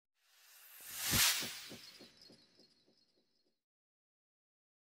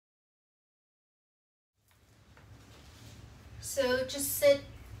So just sit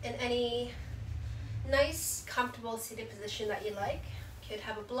in any nice, comfortable seated position that you like. Could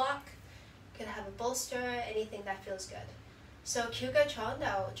have a block, could have a bolster, anything that feels good. So 翹嘅床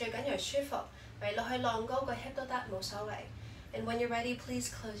度最緊要舒服，咪落去晾高個 hip 都得，冇所謂。And when you're ready, please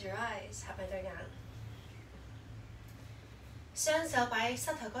close your eyes，合埋對眼。雙手擺喺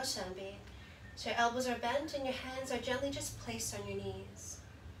膝頭哥上邊， so your elbows are bent and your hands are gently just placed on your knees.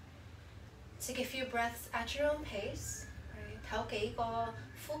 Take a few breaths at your own pace. 唞幾個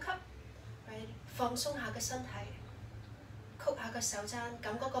呼吸， 放鬆下個身體，曲下個手踭，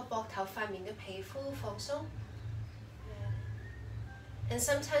感覺個膊頭塊面嘅皮膚放鬆。And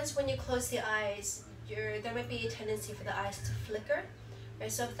sometimes when you close the eyes, there might be a tendency for the eyes to flicker.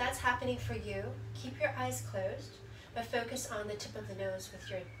 Right? So if that's happening for you, keep your eyes closed, but focus on the tip of the nose with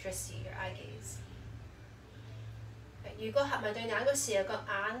your drishti, your eye gaze. 如果合埋對眼嗰時候，個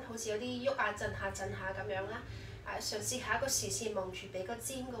眼好似有啲喐下震下咁樣啦，嘗試下個視線望住鼻哥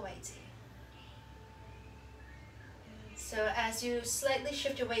尖個位置。So as you slightly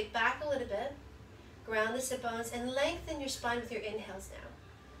shift your weight back a little bit, ground the sit bones and lengthen your spine with your inhales now.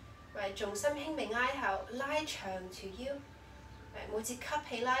 Right, 重心輕微挨後，拉長條腰。Right, 每次吸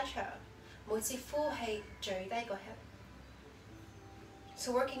氣拉長，每次呼氣墜低個 hip.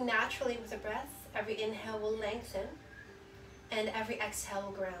 So working naturally with the breath, every inhale will lengthen, and every exhale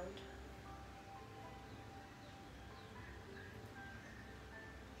will ground.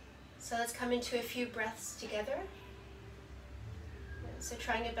 So let's come into a few breaths together. So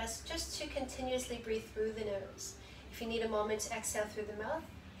trying your best just to continuously breathe through the nose. If you need a moment to exhale through the mouth,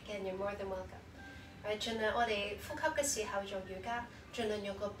 again, you're more than welcome. Right, 盡量我哋呼吸嘅時候做瑜伽，盡量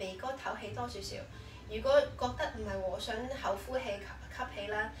用個鼻哥唞氣多少少。如果覺得唔係我想口呼氣吸氣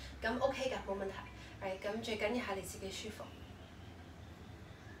啦，咁 OK 㗎，冇問題。Right, 咁最緊要係你自己舒服。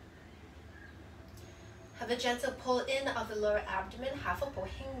Have a gentle pull in of the lower abdomen， 下腹部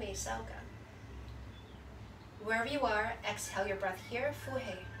輕微收緊。Wherever you are, exhale your breath here, 呼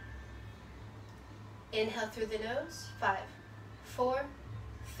氣。Inhale through the nose, 5, 4,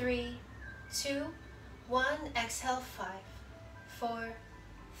 3, 2, 1. Exhale, 5, 4,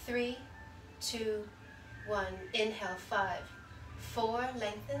 3, 2, 1. Inhale, 5, 4,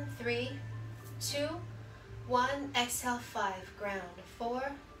 lengthen, 3, 2, 1. Exhale, 5, ground,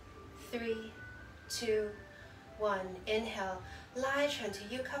 4, 3, 2, 1. Inhale, 拉長條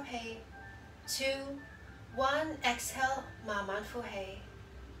腰吸氣， 2, 1. Exhale, 慢慢呼氣，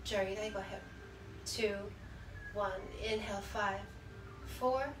墜低個 hip. 2, 1. Inhale, 5,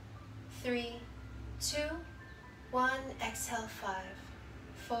 4, 3, 2, 1. Exhale, 5,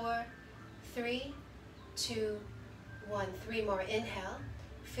 4, 3, 2, 1. 3 more. Inhale.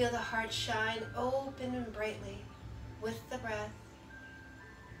 Feel the heart shine open and brightly with the breath.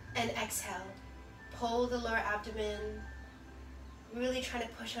 And exhale. Pull the lower abdomen, really trying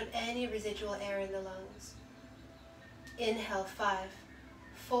to push out any residual air in the lungs. Inhale, 5,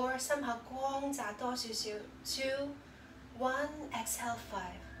 4, somehow 光澤多少少, 2, 1, exhale, 5,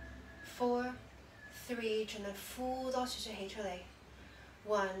 4, 3, 盡量呼多少少氣出嚟,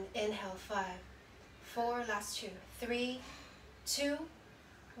 1, inhale, 5, 4, last 2, 3, 2,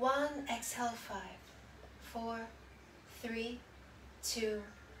 1, exhale, 5, 4, 3, 2,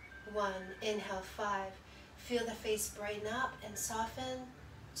 1, inhale, 5, feel the face brighten up and soften,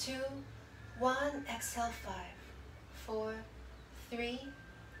 2, 1, exhale, 5, 4, 3,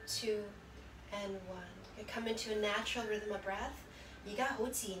 2, and 1. You come into a natural rhythm of breath. 而家好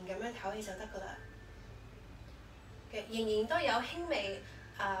自然咁樣唞氣就得㗎啦。仍然都有輕微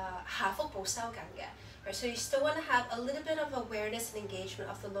下腹部收緊嘅。Right, so you still want to have a little bit of awareness and engagement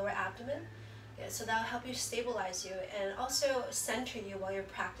of the lower abdomen. Yeah, so that'll help you stabilize you and also center you while you're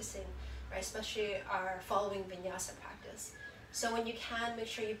practicing, right, especially our following vinyasa practice. So when you can, make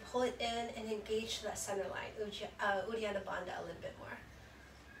sure you pull it in and engage to that center line, Uddiyana Bandha, a little bit more.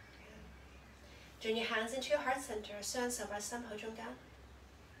 Join your hands into your heart center, 雙手擺心口中間.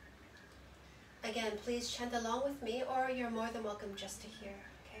 Again, please chant along with me, or you're more than welcome just to hear.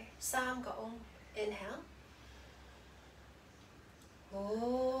 Okay, 3個 Om. Inhale.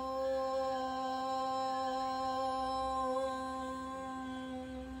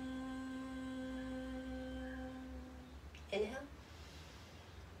 Inhale.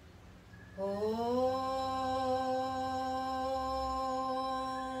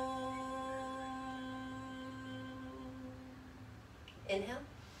 Inhale.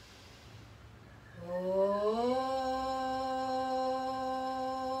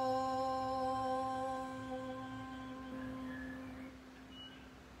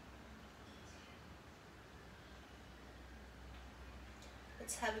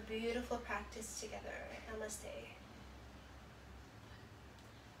 Let's have a beautiful practice together. Namaste.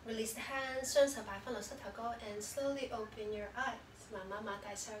 Release the hands, 雙手擺返落膝頭哥 and slowly open your eyes. 慢慢擘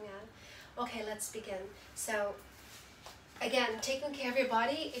大雙眼. Okay, let's begin. So, again, taking care of your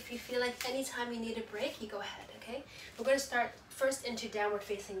body. If you feel like anytime you need a break, you go ahead, okay? We're going to start first into downward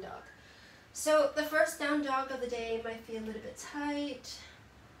facing dog. So, the first down dog of the day might feel a little bit tight.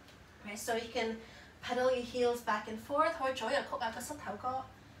 Okay, so you can pedal your heels back and forth, 可以左右曲下個膝頭哥.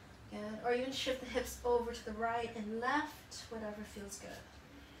 Good. Or even shift the hips over to the right and left, whatever feels good.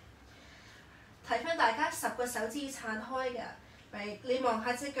 提返大家10個手指撐開嘅 ，right？ 你望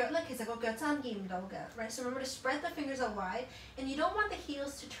下隻腳咧，其實個腳踭見唔到嘅 ，right？ So remember to spread the fingers out wide, and you don't want the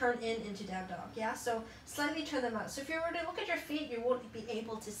heels to turn in into down dog, yeah? So slightly turn them out. So if you were to look at your feet, you won't be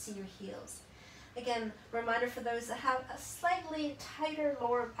able to see your heels. Again, reminder for those that have a slightly tighter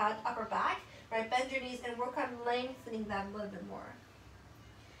upper back, right? Bend your knees and work on lengthening them a little bit more.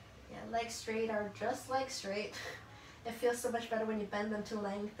 Yeah, legs straight are just like straight. It feels so much better when you bend them to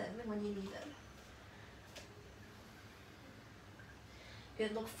lengthen when you need it.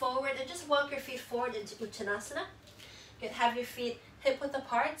 Good, look forward and just walk your feet forward into Uttanasana. Good, have your feet hip width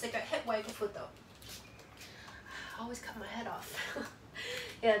apart, so hip wide foot though. I always cut my head off.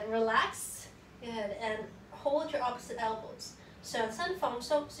 Good, relax. Good, and hold your opposite elbows. So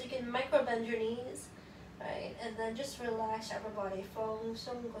you can micro bend your knees. Right, and then just relax your upper body.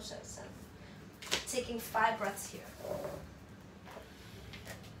 Taking 5 breaths here.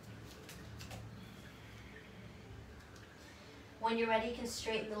 When you're ready, you can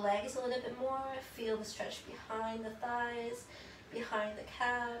straighten the legs a little bit more. Feel the stretch behind the thighs, behind the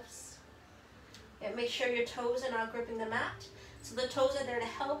calves. Yeah, make sure your toes are not gripping the mat. So the toes are there to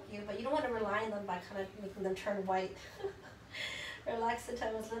help you, but you don't want to rely on them by kind of making them turn white. Relax the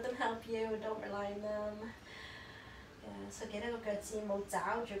toes, let them help you, don't rely on them. Yeah, so 記得個腳趾冇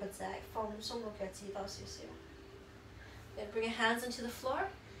抓住個脊，放鬆個腳趾多少少. Good, bring your hands into the floor.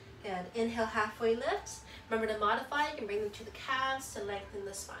 Good, inhale, halfway lift. Remember to modify, you can bring them to the calves to lengthen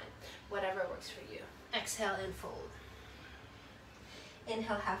the spine, whatever works for you. Exhale and fold.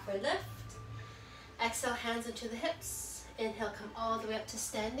 Inhale, halfway lift. Exhale, hands into the hips. Inhale, come all the way up to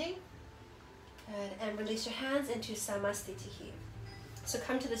standing. Good, and release your hands into Samasthiti. So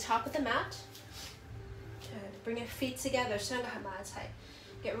come to the top of the mat. Good. Bring your feet together.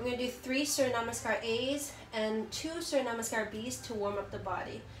 Good. We're going to do 3 Surya Namaskar A's and 2 Surya Namaskar B's to warm up the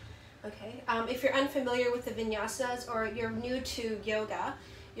body. Okay. If you're unfamiliar with the vinyasas or you're new to yoga,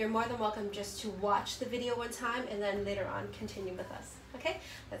 you're more than welcome just to watch the video one time and then later on continue with us. Okay.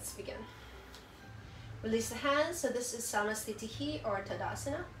 Let's begin. Release the hands. So this is Samasthiti or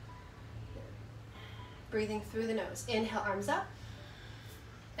Tadasana. Breathing through the nose. Inhale, arms up.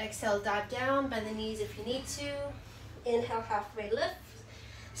 Exhale, dive down, bend the knees if you need to. Inhale, halfway lift.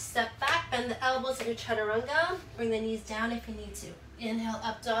 Step back, bend the elbows into chaturanga. Bring the knees down if you need to. Inhale,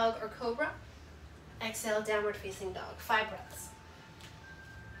 up dog or cobra. Exhale, downward facing dog. 5 breaths.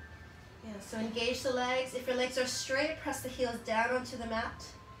 Yeah, so engage the legs. If your legs are straight, press the heels down onto the mat.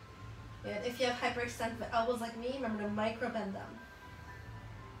 Good. If you have hyperextended elbows like me, remember to micro bend them.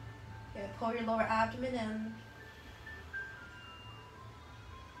 Good. Pull your lower abdomen in.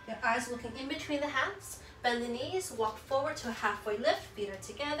 Your eyes looking in between the hands. Bend the knees, walk forward to a halfway lift, feet are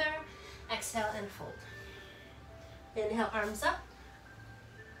together. Exhale and fold. Inhale, arms up.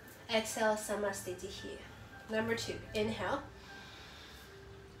 Exhale, Samasthiti. Number 2, inhale.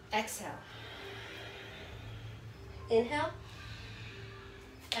 Exhale. Inhale.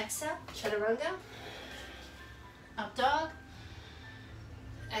 Exhale, chaturanga. Up dog.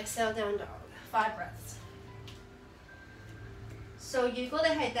 Exhale, down dog. 5 breaths. So 如果你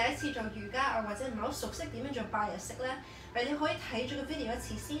係第一次做瑜伽，或者唔係好熟悉點樣做拜日式咧，你可以睇咗個 video 一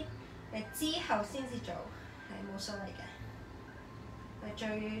次先，之後先至做，係冇所謂嘅。最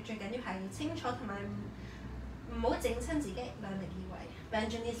緊要係清楚同埋唔好整親自己，量力而為。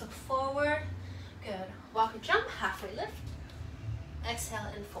Bend your knees, look forward. Good. Walk or jump, halfway lift.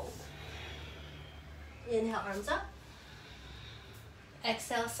 Exhale and fold. Inhale, arms up.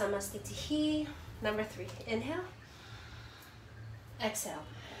 Exhale, Samasthiti. Number 3, inhale. Exhale.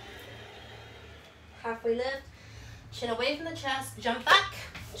 Halfway lift. Chin away from the chest. Jump back.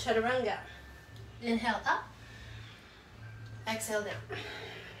 Chaturanga. Inhale up. Exhale down.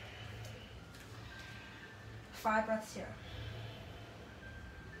 5 breaths here.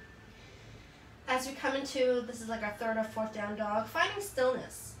 As we come into, this is like our 3rd or 4th down dog, finding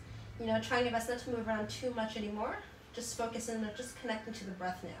stillness. You know, trying your best not to move around too much anymore. Just focus in on just connecting to the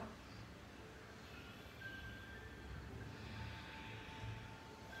breath now.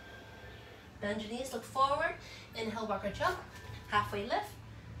 Bend your knees, look forward. Inhale, walk or jump. Halfway lift.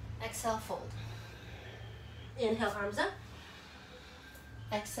 Exhale, fold. Inhale, arms up.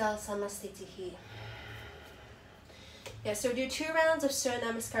 Exhale, Samasthiti. Yeah, so we do 2 rounds of Surya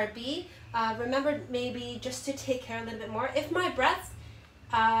Namaskar B. Remember maybe just to take care a little bit more. If my breath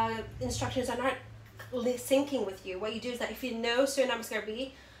instructions are not syncing with you, what you do is that if you know Surya Namaskar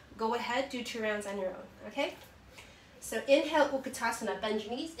B, go ahead, do 2 rounds on your own, okay? So inhale, Utkatasana, bend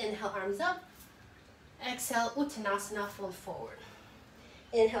your knees, inhale, arms up. Exhale, Uttanasana, fold forward.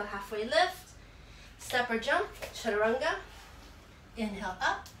 Inhale, halfway lift, step or jump, Chaturanga. Inhale,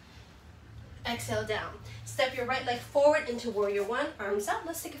 up. Exhale, down. Step your right leg forward into Warrior One, arms up.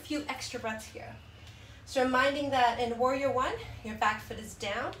 Let's take a few extra breaths here. So reminding that in Warrior One, your back foot is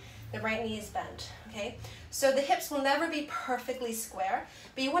down, the right knee is bent, okay? So the hips will never be perfectly square,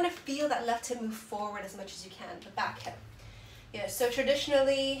 but you want to feel that left hip move forward as much as you can, the back hip. Yeah, so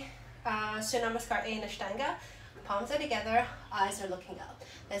traditionally, Surya Namaskar A in Ashtanga, palms are together, eyes are looking up.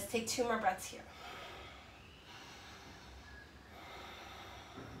 Let's take 2 more breaths here.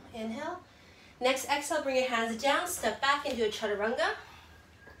 Inhale. Next exhale, bring your hands down, step back into a Chaturanga.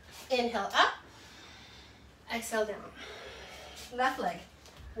 Inhale, up. Exhale, down. Left leg,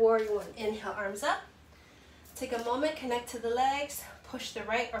 Warrior One. Inhale, arms up. Take a moment, connect to the legs, push the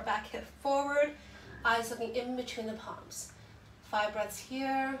right or back hip forward, eyes looking in between the palms. 5 breaths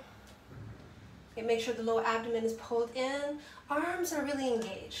here. Okay, make sure the lower abdomen is pulled in. Arms are really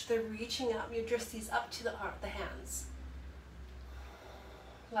engaged. They're reaching up. You drift these up to the hands.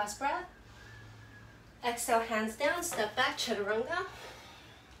 Last breath. Exhale, hands down, step back, Chaturanga.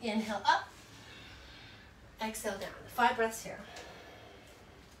 Inhale, up. Exhale, down. 5 breaths here.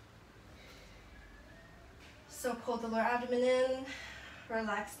 So pull the lower abdomen in,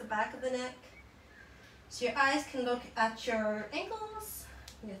 relax the back of the neck. So your eyes can look at your ankles,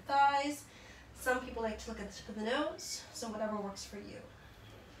 your thighs. Some people like to look at the tip of the nose, so whatever works for you.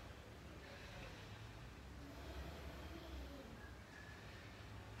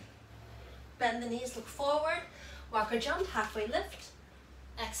 Bend the knees, look forward, walk or jump, halfway lift,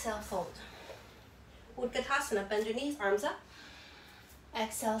 exhale, fold. Utkatasana, bend your knees, arms up.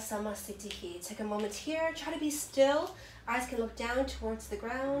 Exhale, Samasthiti. Take a moment here, try to be still. Eyes can look down towards the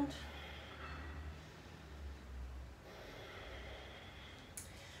ground.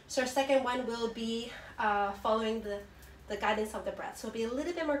 So our second one will be following the guidance of the breath. So it'll be a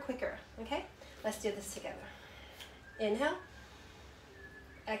little bit more quicker, okay? Let's do this together. Inhale,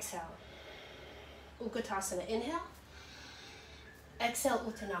 exhale. Utkatasana, inhale. Exhale,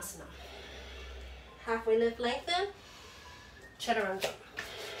 Uttanasana. Halfway lift, lengthen. Chaturanga.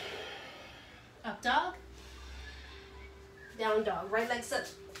 Up dog. Down dog. Right leg set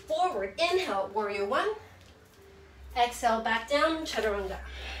forward. Inhale, Warrior One. Exhale, back down, Chaturanga.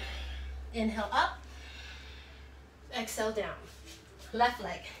 Inhale, up. Exhale, down. Left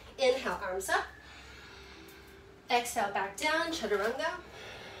leg. Inhale, arms up. Exhale, back down, Chaturanga.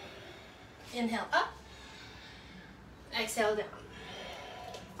 Inhale, up. Exhale, down.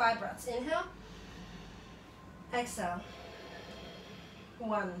 5 breaths. Inhale. Exhale.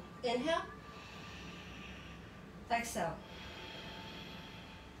 1. Inhale. Exhale.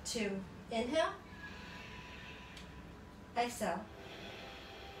 2. Inhale. Exhale.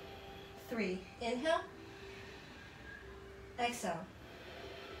 3. Inhale. Exhale.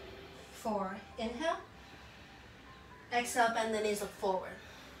 4. Inhale. Exhale, bend the knees, look forward.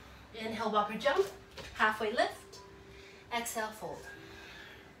 Inhale, walk or jump. Halfway lift. Exhale, fold.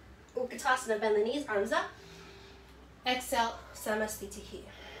 Utkatasana, bend the knees, arms up. Exhale, Samasthiti.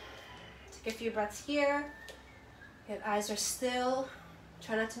 Take a few breaths here. Your eyes are still.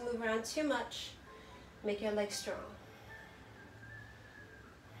 Try not to move around too much. Make your legs strong.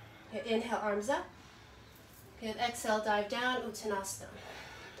 Good. Inhale, arms up. Good. Exhale, dive down, Uttanasana.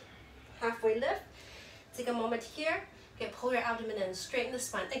 Halfway lift. Take a moment here. Good. Pull your abdomen in, straighten the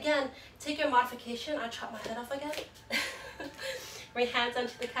spine. Again, take your modification. I'll chop my head off again. Bring hands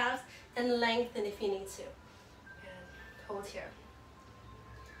onto the calves and lengthen if you need to. Good. Hold here.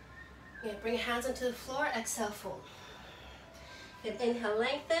 Good. Bring your hands onto the floor. Exhale, fold. Good. Inhale,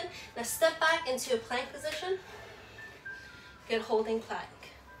 lengthen. Now step back into a plank position. Good. Holding plank.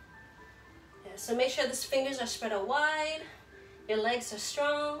 Yeah, so make sure the fingers are spread out wide. Your legs are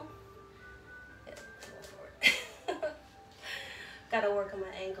strong. Yeah, forward. Gotta work on my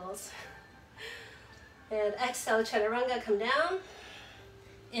ankles. And exhale, Chaturanga, come down.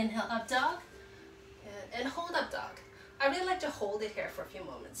 Inhale, up dog. And hold up dog. I really like to hold it here for a few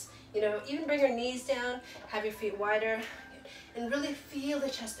moments. You know, even bring your knees down, have your feet wider, and really feel the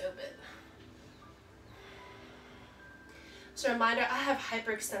chest open. So reminder, I have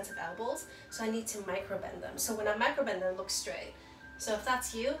hyperextensive elbows, so I need to micro bend them. So when I micro bend them, look straight. So if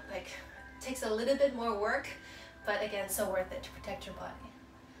that's you, like, it takes a little bit more work, but again, so worth it to protect your body.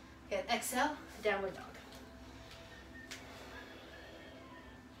 Good, exhale, downward dog.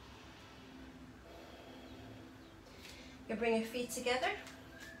 You bring your feet together.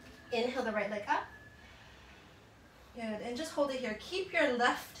 Inhale the right leg up. Good, and just hold it here. Keep your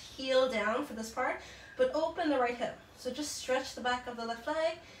left heel down for this part, but open the right hip. So just stretch the back of the left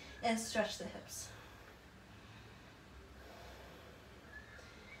leg and stretch the hips.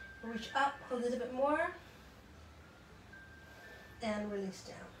 Reach up a little bit more and release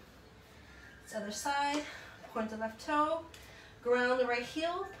down. This other side, point the left toe, ground the right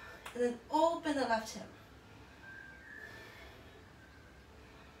heel, and then open the left hip.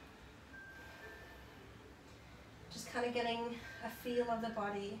 Just kind of getting a feel of the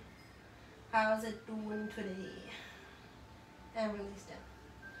body. How's it doing today? And release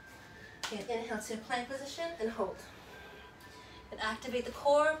down. Okay, inhale to plank position and hold. And activate the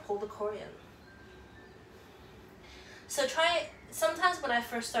core, pull the core in. So try, sometimes when I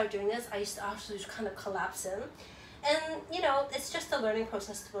first started doing this, I used to actually just kind of collapse in. And you know, it's just a learning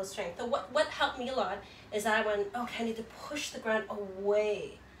process to build strength. So what helped me a lot is that I went, okay, I need to push the ground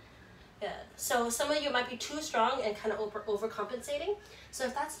away. Yeah. So some of you might be too strong and kind of overcompensating. So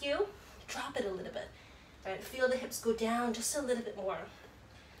if that's you, drop it a little bit. Right? Feel the hips go down just a little bit more.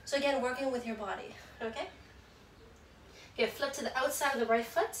 So again, working with your body, okay? Here, flip to the outside of the right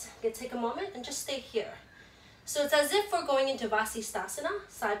foot. Okay, take a moment and just stay here. So it's as if we're going into Vasisthasana,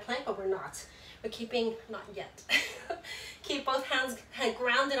 side plank, but we're not. We're keeping, not yet. Keep both hands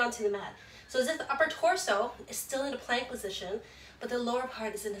grounded onto the mat. So as if the upper torso is still in a plank position, but the lower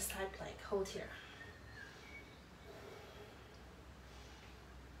part is in a side plank. Hold here.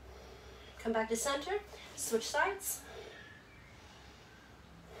 Come back to center, switch sides.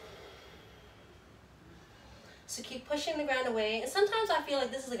 So keep pushing the ground away. And sometimes I feel like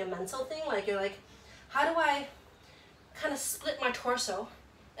this is like a mental thing, like you're like, how do I kind of split my torso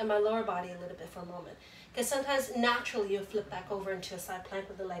and my lower body a little bit for a moment? Because sometimes naturally you'll flip back over into a side plank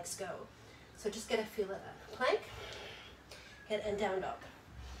where the legs go. So just get a feel of that. Plank, hit and down dog.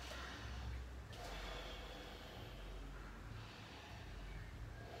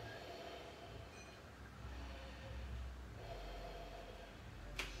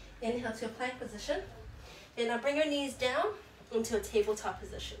 Inhale to a plank position. And now bring your knees down into a tabletop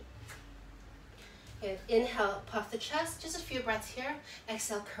position. Good. Inhale, puff the chest, just a few breaths here.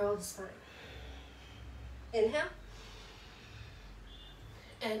 Exhale, curl the spine. Inhale.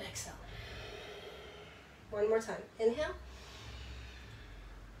 And exhale. One more time. Inhale.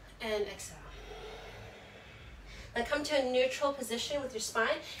 And exhale. Now come to a neutral position with your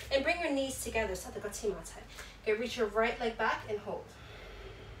spine and bring your knees together. Okay, reach your right leg back and hold.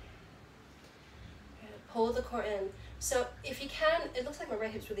 Pull the core in. So if you can, it looks like my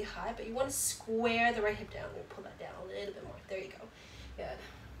right hip's really high, but you want to square the right hip down and pull that down a little bit more. There you go. Good.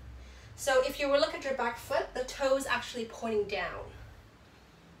 So if you were looking at your back foot, the toes actually pointing down.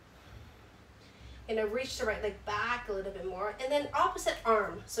 And now reach the right leg back a little bit more. And then opposite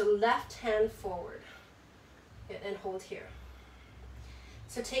arm. So left hand forward. Good. And hold here.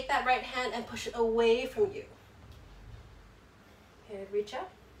 So take that right hand and push it away from you. Good. Reach up.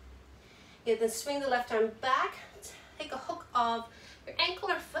 Okay, then swing the left arm back, take a hook of your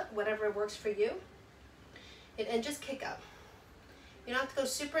ankle or foot, whatever works for you, and just kick up. You don't have to go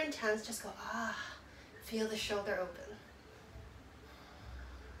super intense, just go, feel the shoulder open.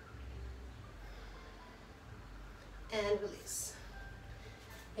 And release.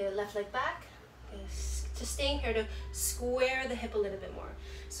 Okay, left leg back, okay, just staying here to square the hip a little bit more.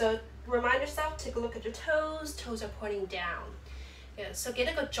 So remind yourself, take a look at your toes, toes are pointing down. Yeah, so 記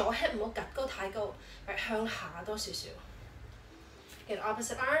得個左 hip 唔好趌高太高，係向下多少少。Get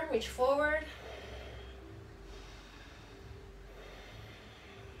opposite arm, reach forward.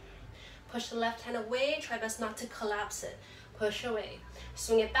 Push the left hand away, try best not to collapse it. Push away.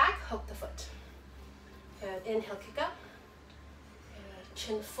 Swing it back, hook the foot. Good. Inhale, kick up. Good.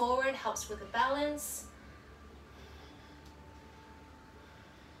 Chin forward, helps with the balance.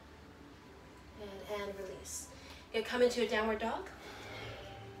 And release. Good. Come into a downward dog.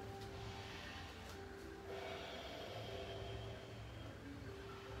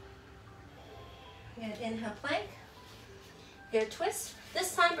 Good. Inhale, plank. Good. Twist.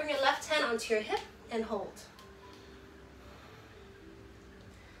 This time, bring your left hand onto your hip and hold.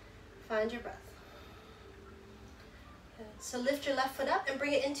 Find your breath. Good. So lift your left foot up and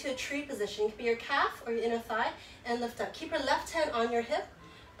bring it into a tree position. It could be your calf or your inner thigh, and lift up. Keep your left hand on your hip.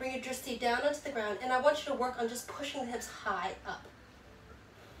 Bring your drishti down onto the ground, and I want you to work on just pushing the hips high up.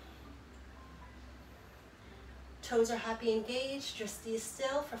 Toes are happy engaged. Drishti is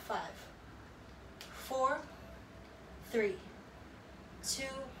still for 5, 4, 3, 2,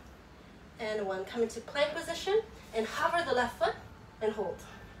 and 1. Come into plank position and hover the left foot and hold.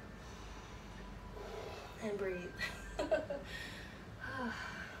 And breathe.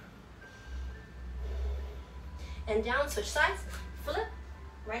 And down, switch sides, flip,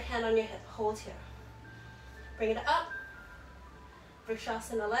 right hand on your hip, hold here. Bring it up,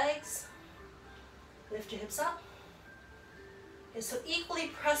 Vrikshasana legs, lift your hips up. Okay, so equally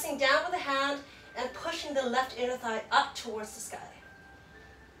pressing down with the hand and pushing the left inner thigh up towards the sky.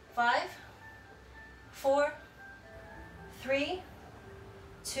 5, 4, 3,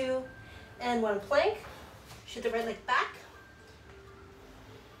 2, and 1. Plank. Shoot the right leg back.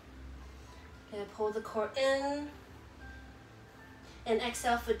 And pull the core in. And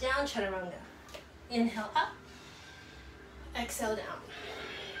exhale, foot down, chaturanga. Inhale up. Exhale down.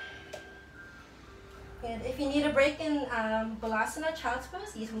 And if you need a break in Balasana, Child's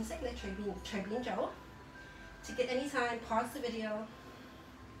Pose, 2式你隨便做. To get any time, pause the video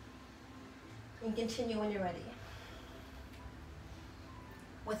and continue when you're ready.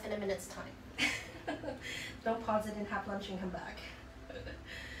 Within a minute's time. Don't pause it and have lunch and come back.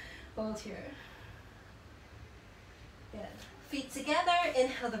 Hold here. Good. Feet together,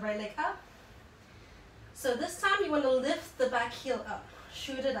 inhale the right leg up. So this time you want to lift the back heel up,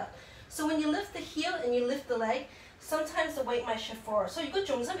 shoot it up. So when you lift the heel and you lift the leg, sometimes the weight might shift forward. So you go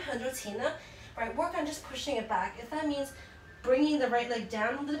중심 현조 치나, right? Work on just pushing it back. If that means bringing the right leg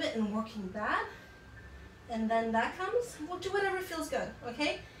down a little bit and working that, and then that comes, we'll do whatever feels good,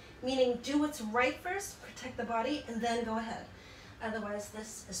 okay? Meaning do what's right first, protect the body, and then go ahead. Otherwise,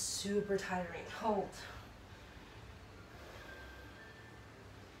 this is super tiring. Hold.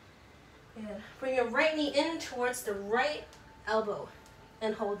 Good. Bring your right knee in towards the right elbow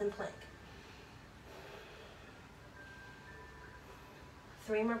and hold in plank.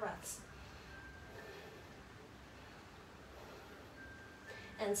 3 more breaths.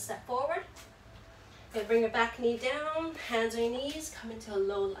 And step forward. And bring your back knee down, hands on your knees, come into a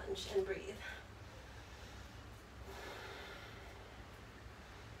low lunge and breathe.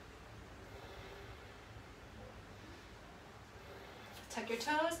 Tuck your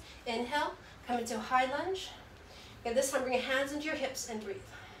toes, inhale, come into a high lunge. And this time bring your hands into your hips and breathe.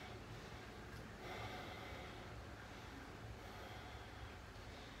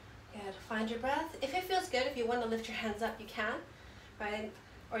 Good, find your breath. If it feels good, if you want to lift your hands up, you can, right?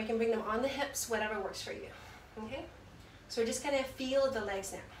 Or you can bring them on the hips, whatever works for you, okay? So we're just gonna feel the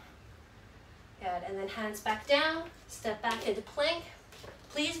legs now. Good, and then hands back down, step back into plank.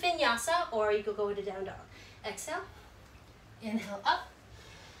 Please vinyasa, or you could go to down dog. Exhale, inhale up,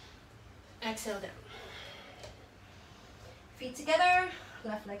 exhale down. Feet together,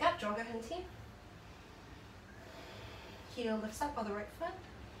 left leg up, draga hanti. Heel lifts up on the right foot.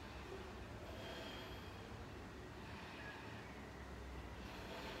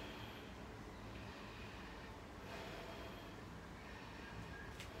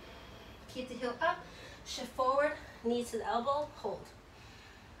 Keep the heel up, shift forward, knees to the elbow, hold.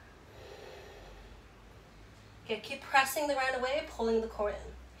 Okay, keep pressing the right away, pulling the core in.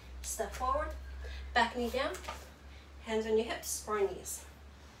 Step forward, back knee down, hands on your hips or knees.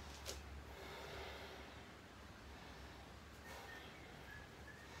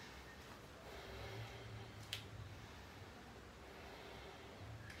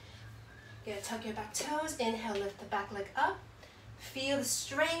 Good, tuck your back toes, inhale, lift the back leg up. Feel the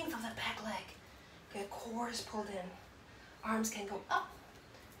strength of the back leg. Good, core is pulled in. Arms can go up.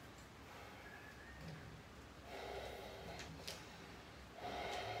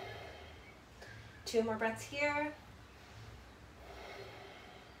 Two more breaths here.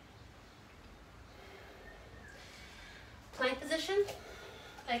 Plank position.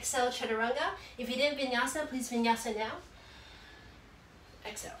 Exhale, chaturanga. If you did vinyasa, please vinyasa now.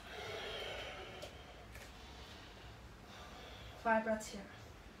 Exhale. 5 breaths here.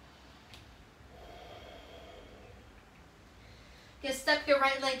 Good, step your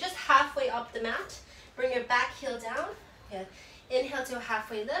right leg just halfway up the mat. Bring your back heel down. Good. Inhale to a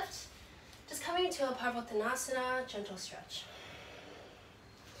halfway lift. Just coming into a Parvattanasana, gentle stretch.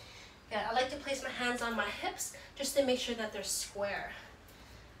 Good. I like to place my hands on my hips just to make sure that they're square.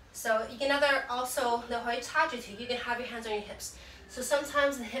 So you can you can have your hands on your hips. So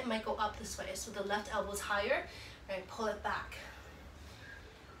sometimes the hip might go up this way, so the left elbow is higher, right? Pull it back.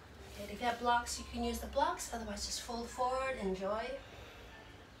 Okay, if you have blocks, you can use the blocks, otherwise just fold forward, enjoy.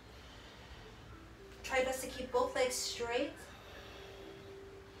 Try best to keep both legs straight.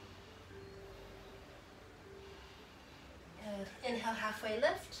 Good. Inhale, halfway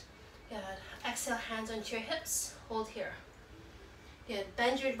lift. Good. Exhale, hands onto your hips. Hold here. Good.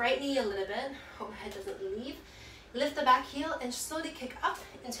 Bend your right knee a little bit. Hope my head doesn't leave. Lift the back heel and slowly kick up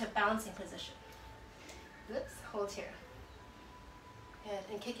into a balancing position. Oops, hold here. Good,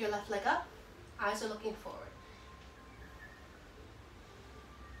 and kick your left leg up. Eyes are looking forward.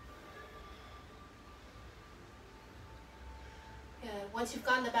 Good. Once you've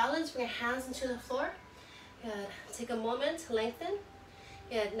gotten the balance, bring your hands into the floor. Good. Take a moment, lengthen.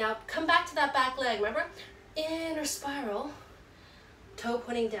 Good. Now come back to that back leg. Remember, inner spiral, toe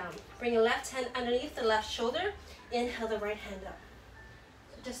pointing down. Bring your left hand underneath the left shoulder. Inhale the right hand up.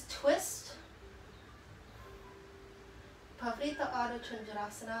 So just twist. Pavrita Ardha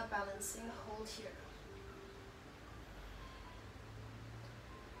Chandrasana, balancing. Hold here.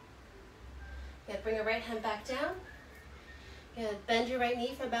 Good. Bring your right hand back down. Good. Bend your right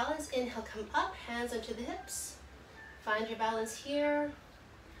knee for balance. Inhale, come up, hands onto the hips. Find your balance here.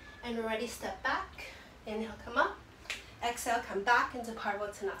 And ready, step back. Inhale, come up. Exhale, come back into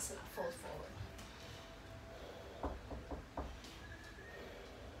Parvattanasana, fold forward.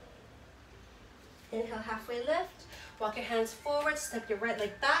 Inhale, halfway lift. Walk your hands forward, step your right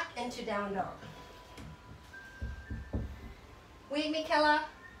leg back into down dog. Wait, Michaela.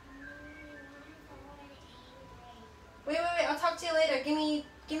 Wait, I'll talk to you later. Give me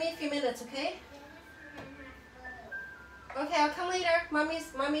a few minutes, okay? Okay, I'll come later.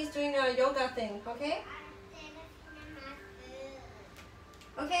 Mommy's doing a yoga thing, okay?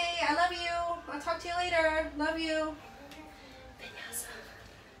 Okay, I love you. I'll talk to you later. Love you. Vinyasa.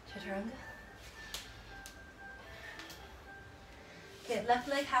 Chaturanga. Good, left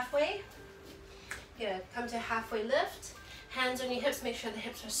leg halfway. Good, come to halfway lift. Hands on your hips, make sure the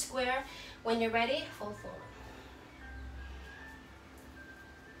hips are square. When you're ready, fold forward.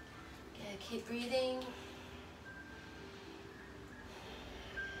 Good, keep breathing.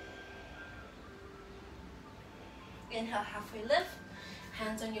 Inhale, halfway lift.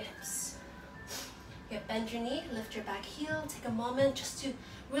 Hands on your hips. Good, bend your knee, lift your back heel. Take a moment just to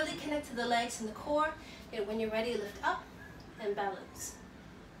really connect to the legs and the core. Good, when you're ready, lift up and balance.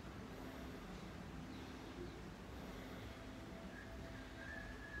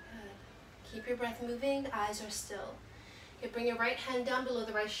 Good. Keep your breath moving, the eyes are still. Good. Bring your right hand down below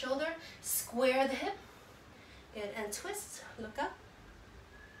the right shoulder, square the hip. Good, and twist, look up.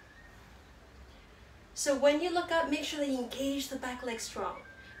 So when you look up, make sure that you engage the back leg strong.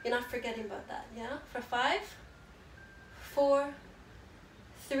 You're not forgetting about that, yeah? For 5, 4,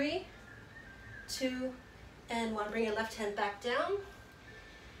 3, 2, and 1. Bring your left hand back down.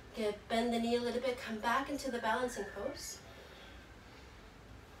 Good. Bend the knee a little bit. Come back into the balancing pose.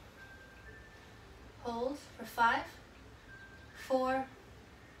 Hold for 5, 4,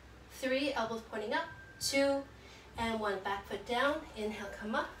 3. Elbows pointing up. 2, and 1. Back foot down. Inhale,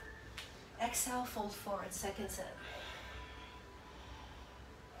 come up. Exhale, fold forward. Second set.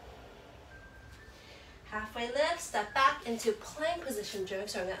 Halfway lift. Step back into plank position.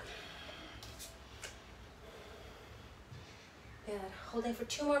 Jyotsanga. Good. Holding for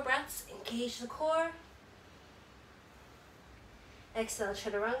 2 more breaths. Engage the core. Exhale,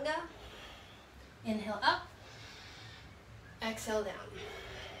 chaturanga. Inhale up. Exhale down.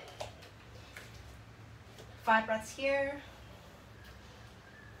 5 breaths here.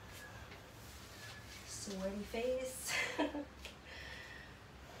 Sweaty face.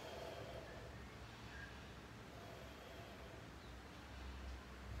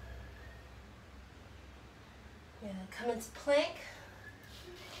 Yeah, come into plank.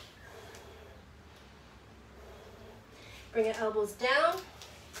 Bring your elbows down.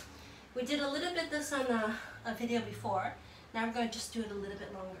 We did a little bit this on a video before. Now we're going to just do it a little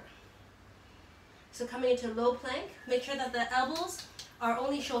bit longer. So coming into low plank, make sure that the elbows are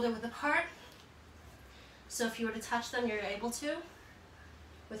only shoulder width apart. So if you were to touch them, you're able to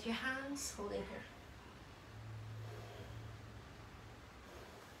with your hands, holding here.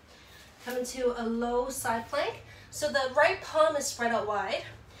 Come into a low side plank. So the right palm is spread out wide,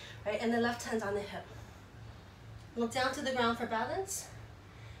 right, and the left hand's on the hip. Look down to the ground for balance.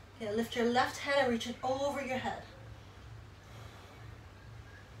 Okay, lift your left hand and reach it over your head.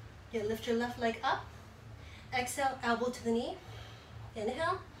 Okay, lift your left leg up. Exhale, elbow to the knee.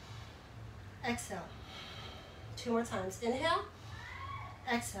 Inhale. Exhale. 2 more times. Inhale.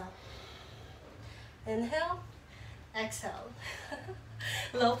 Exhale. Inhale. Exhale.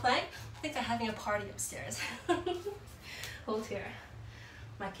 Low plank. I think they're having a party upstairs. Hold here.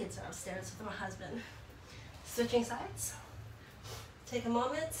 My kids are upstairs with my husband. Switching sides. Take a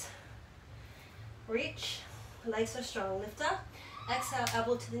moment. Reach. Legs are strong. Lift up. Exhale,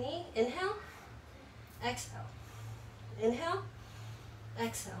 elbow to the knee. Inhale. Exhale. Inhale.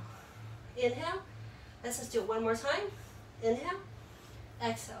 Exhale. Inhale. Let's just do it one more time. Inhale.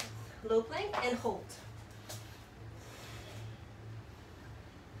 Exhale. Low plank and hold.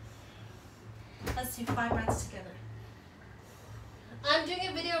 Let's do 5 breaths together. I'm doing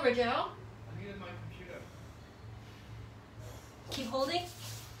a video, Rigel. I think it's my computer. Keep holding.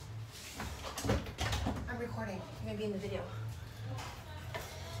 I'm recording. You're gonna be in the video.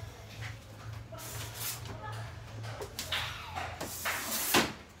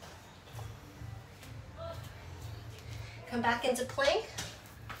 Come back into plank.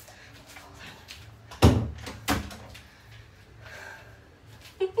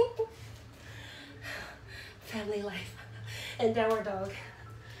 Family life and downward dog.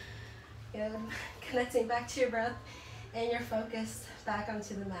 Good. Connecting back to your breath and your focus back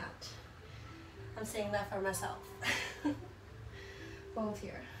onto the mat. I'm saying that for myself. Hold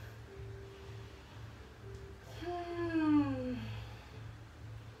here.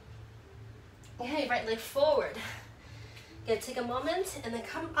 Okay, right leg forward. Good, take a moment and then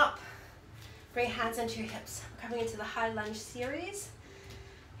come up. Bring hands into your hips. I'm coming into the high lunge series.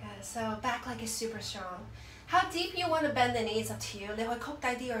 Yeah, so back leg is super strong. How deep you want to bend the knees up to you. 你可以曲低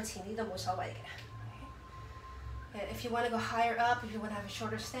啲or 前啲都冇所謂嘅。Okay. If you want to go higher up, if you want to have a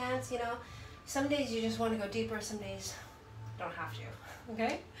shorter stance, you know, some days you just want to go deeper, some days you don't have to.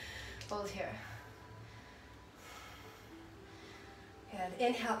 Okay? Hold here. Good.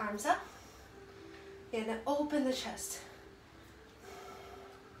 Inhale, arms up. And then open the chest.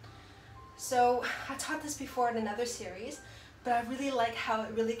 So I taught this before in another series, but I really like how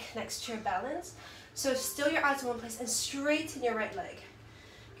it really connects to your balance. So still your eyes in one place and straighten your right leg.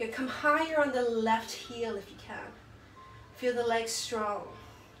 Good. Come higher on the left heel if you can. Feel the leg strong.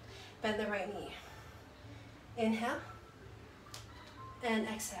 Bend the right knee. Inhale and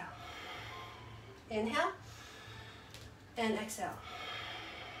exhale. Inhale and exhale.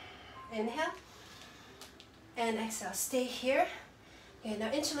 Inhale and exhale. Stay here. Okay,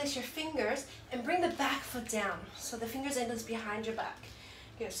 now interlace your fingers and bring the back foot down. So the fingers end is behind your back.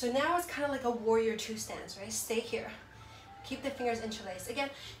 Good. So now it's kind of like a warrior 2 stance, right? Stay here. Keep the fingers interlaced. Again,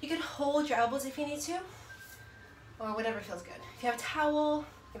 you can hold your elbows if you need to, or whatever feels good. If you have a towel,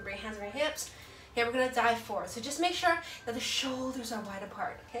 you can bring hands on your hips. Okay, we're gonna dive forward. So just make sure that the shoulders are wide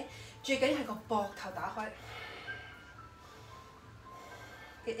apart. Okay. 最緊要係個膊頭打開.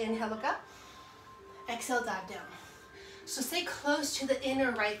 Okay, inhale, look up. Exhale, dive down. So stay close to the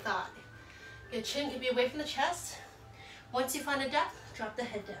inner right thigh. Your chin can be away from the chest. Once you find a depth, drop the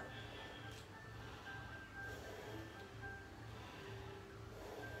head down.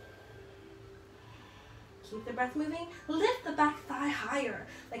 Keep the breath moving. Lift the back thigh higher.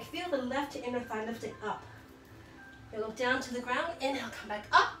 Like feel the left inner thigh lifting up. You look down to the ground. Inhale, come back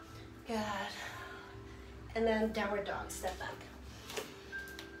up. Good. And then downward dog, step back.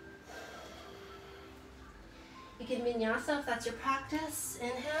 You can vinyasa if that's your practice.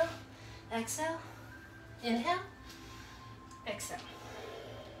 Inhale, exhale, inhale, exhale.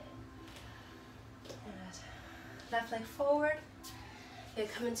 Good. Left leg forward. You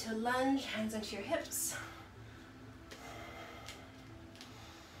come into a lunge, hands onto your hips.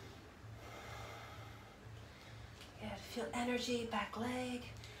 Good. Feel energy, back leg,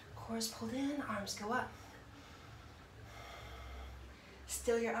 core is pulled in, arms go up.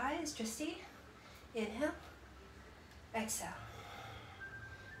 Still your eyes, Drishti. Inhale. Exhale.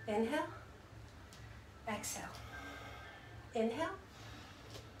 Inhale. Exhale. Inhale.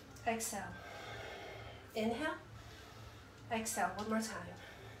 Exhale. Inhale. Exhale. One more time.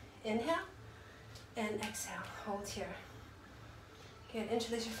 Inhale and exhale. Hold here. Good.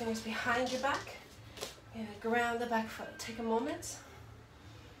 Interlace your fingers behind your back. Good. Ground the back foot. Take a moment.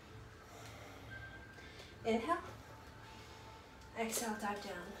 Inhale. Exhale. Dive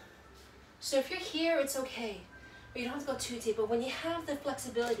down. So if you're here, it's okay. You don't have to go too deep, but when you have the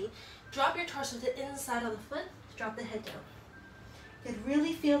flexibility, drop your torso to the inside of the foot, drop the head down. You can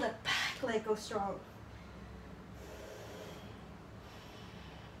really feel that back leg go strong.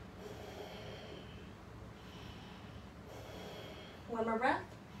 One more breath.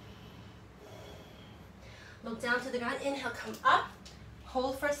 Look down to the ground, inhale, come up,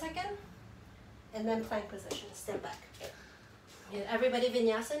 hold for a second, and then plank position, step back. Get everybody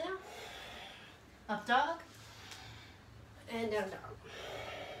vinyasa now. Up dog. And down dog.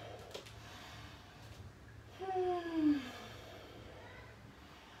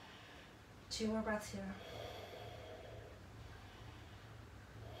 Two more breaths here.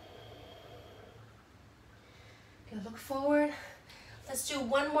 Good, look forward. Let's do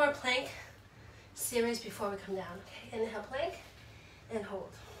one more plank series before we come down. Okay, inhale, plank, and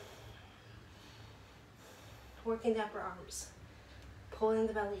hold. Working the upper arms, pulling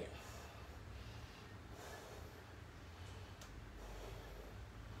the belly in.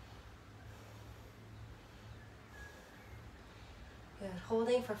 Good.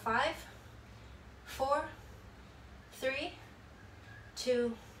 Holding for 5, 4, 3,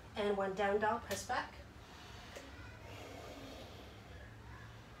 2, and 1. Down dog, press back.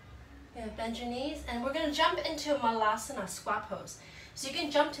 Yeah, bend your knees, and we're gonna jump into malasana, squat pose. So you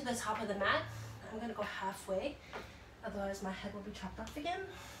can jump to the top of the mat. I'm gonna go halfway, otherwise my head will be chopped off again.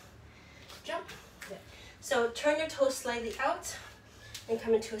 Jump. Yeah. So turn your toes slightly out and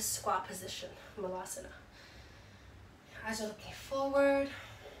come into a squat position, malasana. Eyes are looking forward.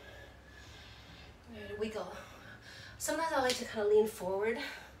 Wiggle. Sometimes I like to kind of lean forward and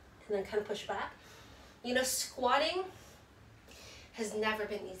then kind of push back. You know, squatting has never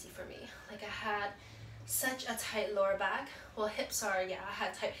been easy for me. Like, I had such a tight lower back. Well, hips are, yeah, I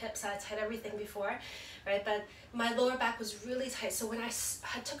had tight hips, I had tight everything before, right? But my lower back was really tight. So when I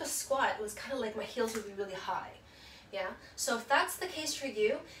took a squat, it was kind of like my heels would be really high. Yeah, so if that's the case for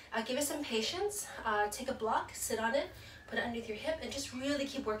you, give it some patience. Take a block, sit on it, put it underneath your hip, and just really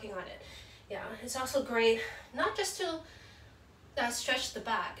keep working on it. Yeah, it's also great, not just to stretch the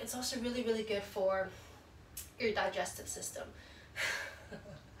back, it's also really, really good for your digestive system.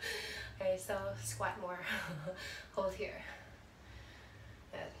 Okay, so squat more. Hold here.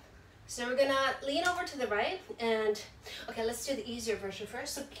 Good. So we're gonna lean over to the right, and okay, let's do the easier version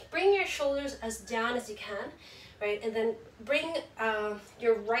first. So bring your shoulders as down as you can, right? And then bring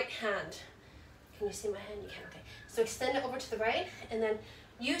your right hand. Can you see my hand? You can, okay. So extend it over to the right, and then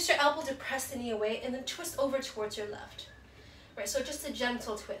use your elbow to press the knee away, and then twist over towards your left. Right, so just a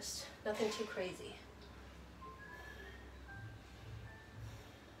gentle twist, nothing too crazy.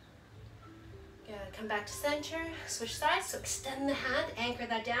 Good, come back to center, switch sides, so extend the hand, anchor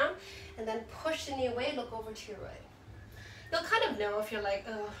that down, and then push the knee away, look over to your right. You'll kind of know if you're like,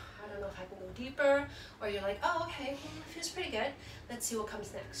 oh, I don't know if I can go deeper, or you're like, oh, okay, well, it feels pretty good. Let's see what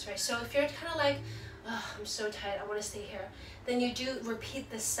comes next, right? So if you're kind of like, oh, I'm so tight, I want to stay here, then you do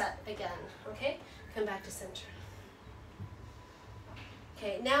repeat this set again, okay? Come back to center.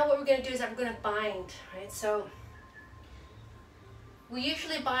 Okay, now what we're going to do is that we're going to bind, right? So we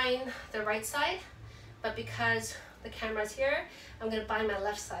usually bind the right side, but because the camera's here, I'm going to bind my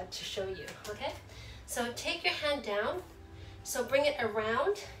left side to show you, okay? So take your hand down, so bring it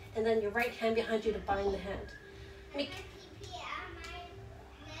around, and then your right hand behind you to bind the hand.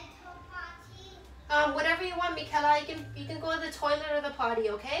 Whatever you want, Michaela, you can go to the toilet or the potty,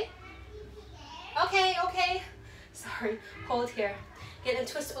 okay? Okay, okay. Sorry, hold here. Get and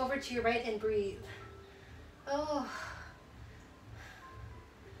twist over to your right and breathe. Oh.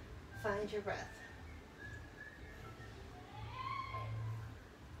 Find your breath.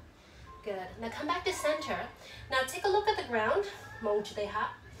 Good. Now come back to center. Now take a look at the ground.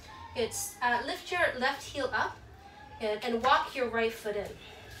 It's lift your left heel up. Good, and walk your right foot in.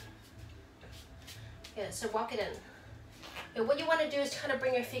 Good, so walk it in. And what you want to do is kind of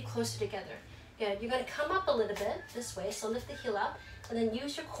bring your feet closer together. Good, you're going to come up a little bit this way, so lift the heel up, and then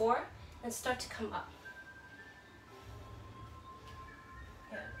use your core and start to come up.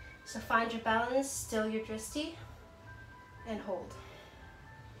 Good. So find your balance, still your drishti, and hold.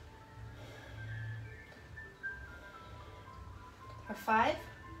 For 5,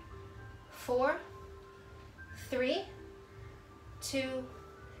 4, 3, 2,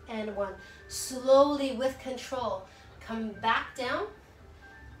 and 1. Slowly, with control, come back down.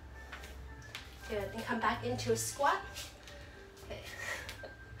 Good, and come back into a squat. Okay.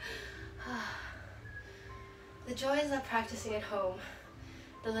 The joys of practicing at home,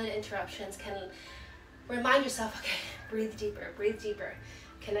 the little interruptions can remind yourself, okay, breathe deeper,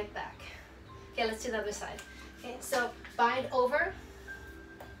 connect back. Okay, let's do the other side. Okay, so bind over.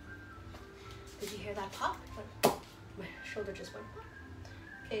 Did you hear that pop? My shoulder just went pop.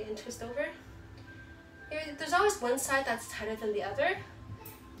 Okay, and twist over. There's always one side that's tighter than the other.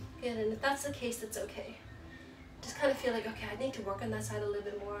 Good, and if that's the case, that's okay. Just kind of feel like, okay, I need to work on that side a little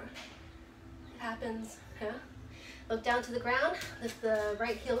bit more. It happens, yeah? Look down to the ground, lift the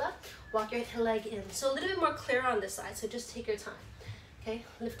right heel up, walk your leg in. So a little bit more clear on this side, so just take your time. Okay,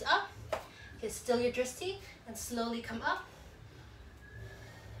 lift up, okay, still your drishti, and slowly come up.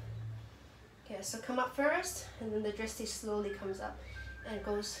 Okay, so come up first, and then the drishti slowly comes up and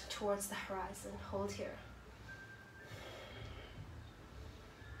goes towards the horizon. Hold here.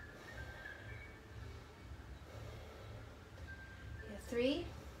 Okay, 3,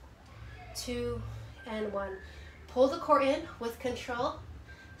 2, and 1. Pull the core in with control.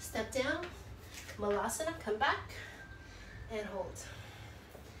 Step down, malasana, come back, and hold.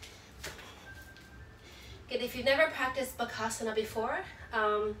 Good, if you've never practiced bakasana before,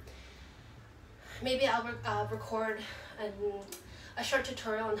 maybe I'll record a short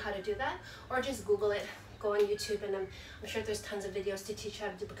tutorial on how to do that, or just Google it, go on YouTube, and I'm sure there's tons of videos to teach you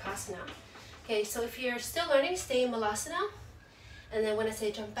how to do bakasana. Okay, so if you're still learning, stay in Malasana. And then when I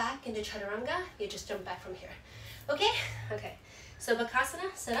say jump back into Chaturanga, you just jump back from here. Okay? Okay. So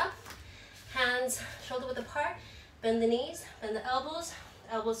Bakasana, sit up. Hands shoulder width apart. Bend the knees, bend the elbows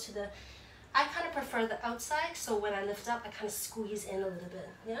to the, I kind of prefer the outside, so when I lift up, I kind of squeeze in a little bit,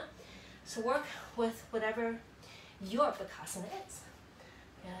 yeah? So work with whatever your Bakasana is.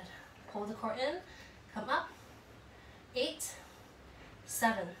 Good. Pull the core in, come up. 8,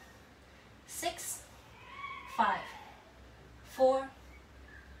 7, 6, 5, 4,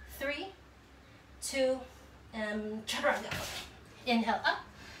 3, 2, and Chaturanga. Inhale up.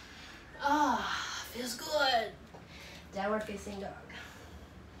 Ah, feels good. Downward facing dog.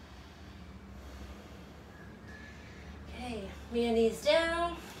 Okay, bring your knees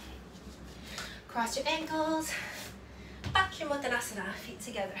down. Cross your ankles. Paschimottanasana, feet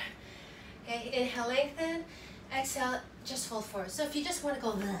together. Okay, inhale, lengthen. Exhale, just fold forward. So if you just want to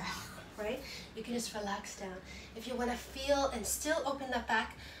go, right, you can just relax down. If you want to feel and still open the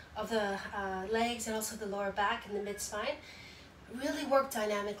back of the legs and also the lower back and the mid-spine, really work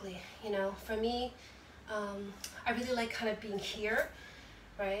dynamically. You know, for me, I really like kind of being here,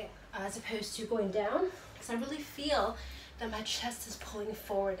 right, as opposed to going down, because I really feel that my chest is pulling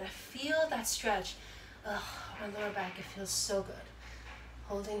forward. I feel that stretch. Ugh, my lower back, it feels so good.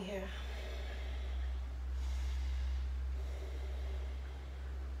 Holding here.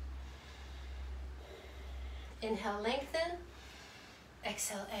 Inhale, lengthen.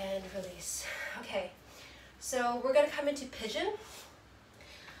 Exhale and release. Okay, so we're gonna come into pigeon.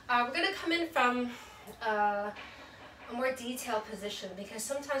 We're gonna come in from a more detailed position, because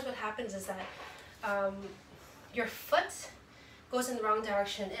sometimes what happens is that your foot goes in the wrong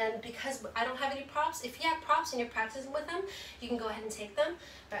direction, and because I don't have any props, if you have props and you're practicing with them, you can go ahead and take them,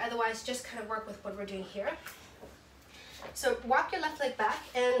 but otherwise just kind of work with what we're doing here. So walk your left leg back,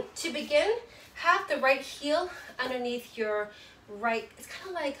 and to begin, have the right heel underneath your right, it's kind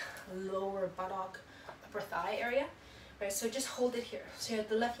of like lower buttock, upper thigh area, right? So just hold it here. So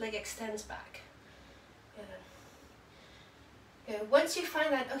the left leg extends back. Good. Once you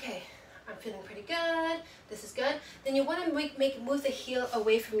find that, okay, I'm feeling pretty good, this is good, then you want to move the heel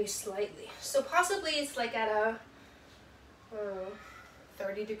away from you slightly. So possibly it's like at a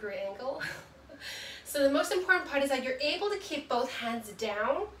 30-degree angle. So the most important part is that you're able to keep both hands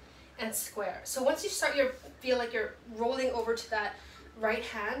down and square. So once you start feel like you're rolling over to that right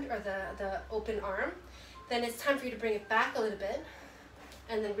hand or the open arm, then it's time for you to bring it back a little bit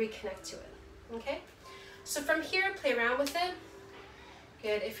and then reconnect to it, okay? So from here, play around with it.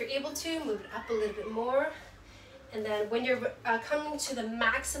 Good, if you're able to, move it up a little bit more. And then when you're coming to the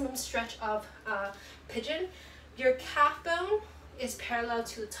maximum stretch of pigeon, your calf bone is parallel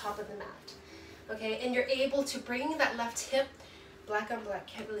to the top of the mat, okay? And you're able to bring that left hip, black on black,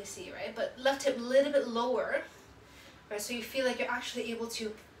 can't really see, right? But left hip a little bit lower, right? So you feel like you're actually able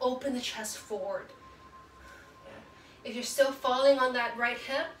to open the chest forward. Yeah. If you're still falling on that right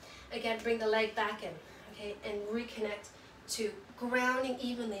hip, again, bring the leg back in, okay? And reconnect to grounding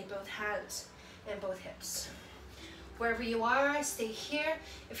evenly both hands and both hips. Wherever you are, stay here.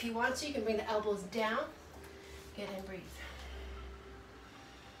 If you want to, you can bring the elbows down. Good, and breathe.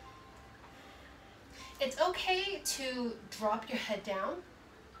 It's okay to drop your head down,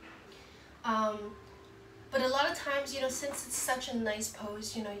 but a lot of times, you know, since it's such a nice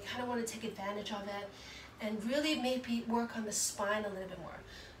pose, you know, you kind of want to take advantage of it and really maybe work on the spine a little bit more.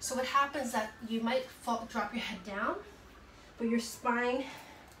 So what happens is that you might drop your head down, but your spine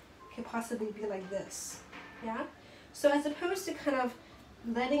could possibly be like this, yeah? So as opposed to kind of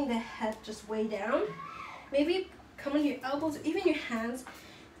letting the head just weigh down, maybe come on your elbows, or even your hands,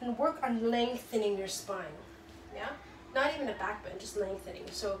 and work on lengthening your spine, yeah? Not even a back bend, just lengthening.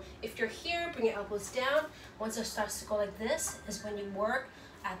 So if you're here, bring your elbows down. Once it starts to go like this, is when you work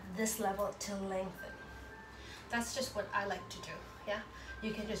at this level to lengthen. That's just what I like to do, yeah?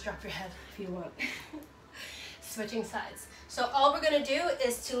 You can just drop your head if you want. Switching sides. So all we're gonna do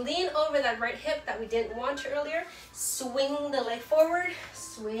is to lean over that right hip that we didn't want to earlier, swing the leg forward,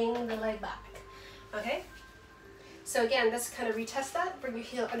 swing the leg back, okay? So again, let's kind of retest that. Bring your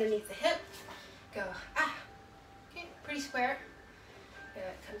heel underneath the hip. Go, okay, pretty square.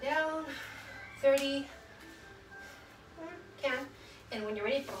 Come down, 30, can. And when you're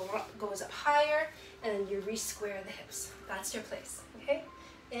ready, goes up higher, and then you re-square the hips. That's your place, okay?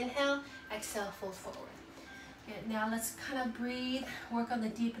 Inhale, exhale, fold forward. Good, now let's kind of breathe, work on the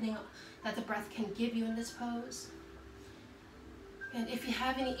deepening that the breath can give you in this pose. And if you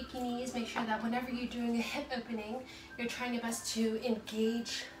have any icky knees, make sure that whenever you're doing a hip opening, you're trying your best to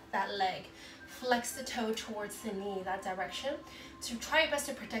engage that leg. Flex the toe towards the knee, that direction. So try your best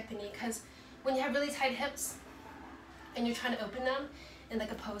to protect the knee, because when you have really tight hips and you're trying to open them in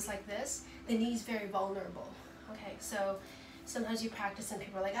like a pose like this, the knee's very vulnerable. Okay, so sometimes you practice and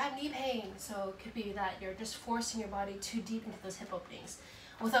people are like, I have knee pain. So it could be that you're just forcing your body too deep into those hip openings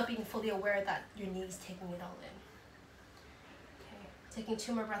without being fully aware that your knee's taking it all in. Okay, taking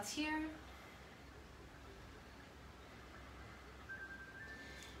 2 more breaths here.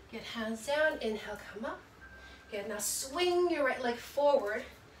 Get hands down, inhale, come up. Good, now swing your right leg forward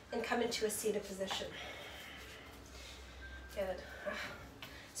and come into a seated position. Good.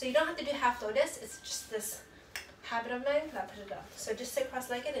 So you don't have to do half lotus, it's just this habit of mine that I put it up. So just sit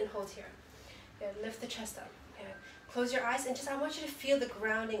cross-legged and hold here. Good, lift the chest up. Good. Close your eyes and just I want you to feel the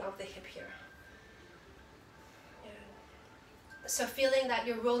grounding of the hip here. Good. So feeling that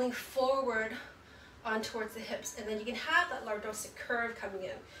you're rolling forward on towards the hips, and then you can have that lordotic curve coming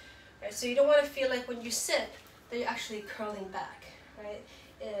in. Right? So you don't want to feel like when you sit that you're actually curling back. Right?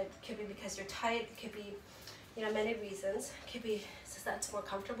 It could be because you're tight, it could be, you know, many reasons. It could be so that's more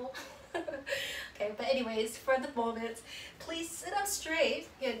comfortable. Okay, but anyways, for the moment, please sit up straight.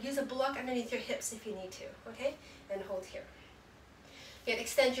 Use a block underneath your hips if you need to, okay? And hold here. Good,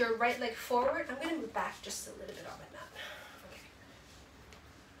 extend your right leg forward. I'm gonna move back just a little bit on my mat.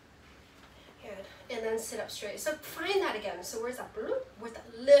 Okay. Good, and then sit up straight. So find that again. So where's that bloop? Where's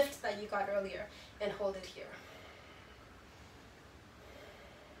that lift that you got earlier? And hold it here.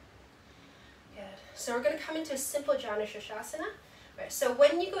 Good. So we're gonna come into a simple Janu Shirshasana. Right, so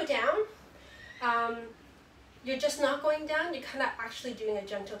when you go down, you're just not going down, you're kind of actually doing a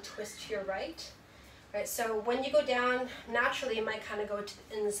gentle twist to your right. Right, so when you go down, naturally it might kind of go to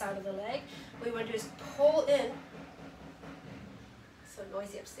the inside of the leg. What you want to do is pull in, so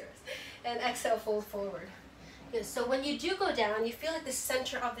noisy upstairs, and exhale, fold forward. Good, so when you do go down, you feel like the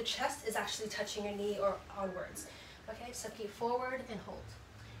center of the chest is actually touching your knee or onwards. Okay, so keep forward and hold.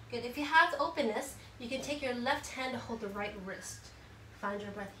 Good, if you have the openness, you can take your left hand to hold the right wrist. Find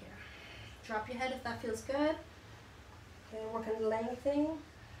your breath here. Drop your head if that feels good. Okay, work on lengthening.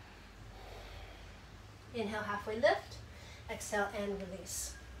 Inhale, halfway lift. Exhale and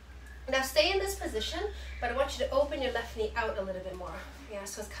release. Now stay in this position, but I want you to open your left knee out a little bit more. Yeah,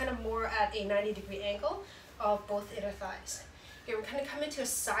 so it's kind of more at a 90-degree angle of both inner thighs. Okay, we're going to come into a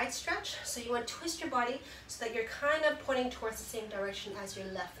side stretch. So you want to twist your body so that you're kind of pointing towards the same direction as your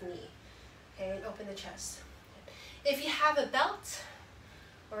left knee. Okay, and open the chest. If you have a belt,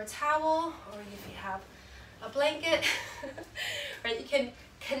 or a towel, or if you have a blanket, right, you can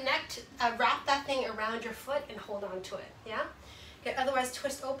connect, wrap that thing around your foot and hold on to it, yeah? Okay, otherwise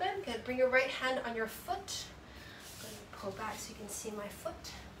twist open. Good, bring your right hand on your foot. I'm going to pull back so you can see my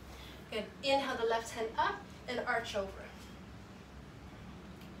foot. Good, inhale the left hand up and arch over.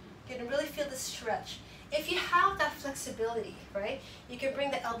 Good, and really feel the stretch. If you have that flexibility, right, you can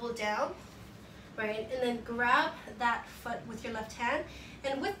bring the elbow down, right, and then grab that foot with your left hand.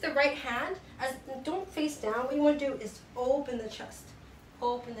 And with the right hand, don't face down, what you want to do is open the chest.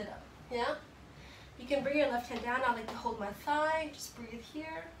 Open it up, yeah? You can bring your left hand down. I like to hold my thigh, just breathe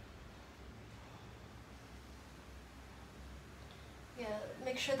here. Yeah,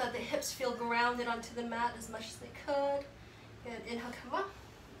 make sure that the hips feel grounded onto the mat as much as they could. Good, inhale, come up.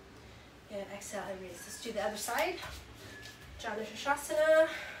 Good, exhale and release. Let's do the other side. Janu Shirshasana.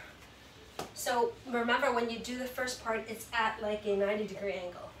 So remember, when you do the first part, it's at like a 90-degree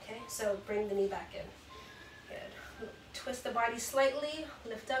angle, okay? So bring the knee back in. Good. Twist the body slightly,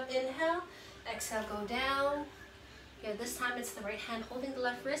 lift up, inhale, exhale, go down. Good, this time it's the right hand holding the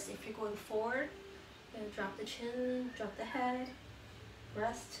left wrist. If you're going forward, good, drop the chin, drop the head,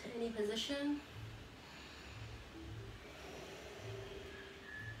 rest, any position.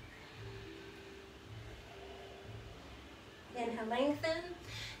 Inhale, lengthen.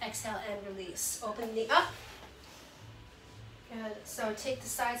 Exhale and release. Open the knee up. Good. So take the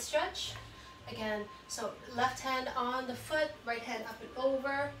side stretch. Again, so left hand on the foot, right hand up and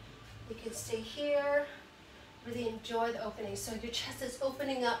over. You can stay here. Really enjoy the opening. So your chest is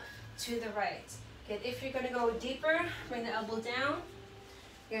opening up to the right. Good. If you're going to go deeper, bring the elbow down.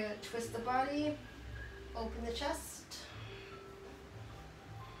 You're going to twist the body, open the chest.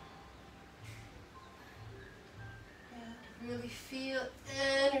 Really feel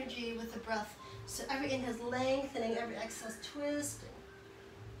energy with the breath. So every inhale is lengthening, every exhale is twisting.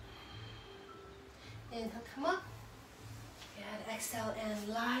 Inhale, come up. And exhale and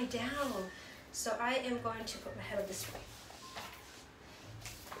lie down. So I am going to put my head up this way.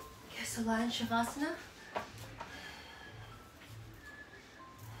 Okay, so lie in Shavasana.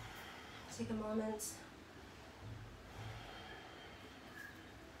 Take a moment.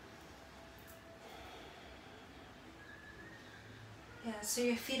 Yeah, So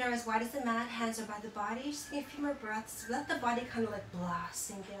your feet are as wide as the mat, hands are by the body. Just take a few more breaths. Let the body kind of like blast,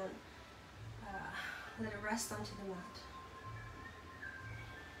 sink in. Let it rest onto the mat.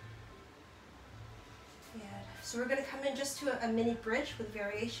 Good. So we're going to come in just to a mini bridge with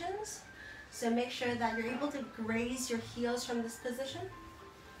variations. So make sure that you're able to graze your heels from this position.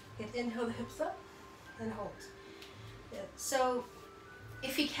 Good. Inhale the hips up and hold. Good. So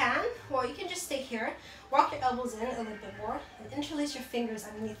if you can, well, you can just stay here. Walk your elbows in a little bit more and interlace your fingers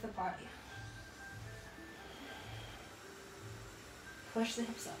underneath the body. Push the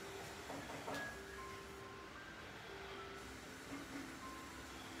hips up.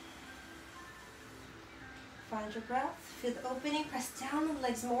 Find your breath. Feel the opening. Press down the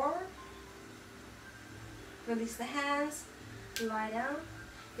legs more. Release the hands. Lie down.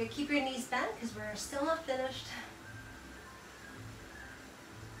 Good. Keep your knees bent because we're still not finished.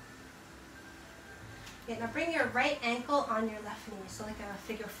 Okay, now bring your right ankle on your left knee, so like a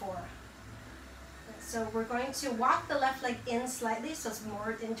figure 4. So we're going to walk the left leg in slightly, so it's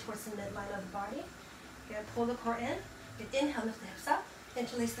more in towards the midline of the body. Okay, pull the core in. Good. Inhale, lift the hips up.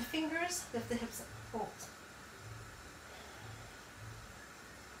 Interlace the fingers, lift the hips up. Hold.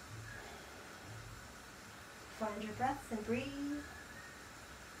 Find your breath and breathe.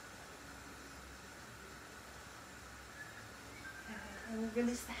 And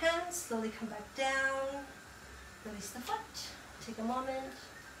release the hands, slowly come back down. Release the foot. Take a moment.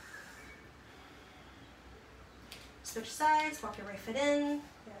 Switch sides, walk your right foot in.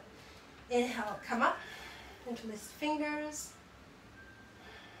 Yeah. Inhale, come up. Interlace the fingers.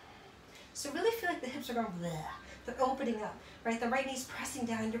 So really feel like the hips are going bleh. They're opening up, right? The right knee's pressing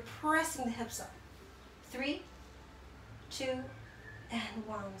down. You're pressing the hips up. 3, 2, and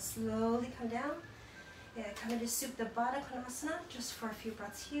 1. Slowly come down. Yeah, come into Supta Baddha Konasana, just for a few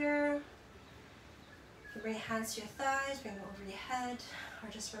breaths here. You can bring your hands to your thighs, bring them over your head, or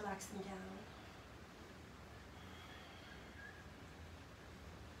just relax them down.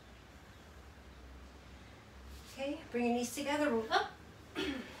 Okay, bring your knees together, roll up.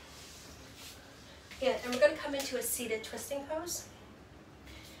 Yeah, and we're going to come into a seated twisting pose.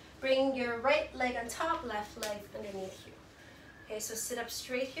 Bring your right leg on top, left leg underneath you. Okay, so sit up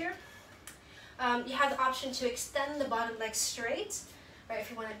straight here. You have the option to extend the bottom leg straight, right?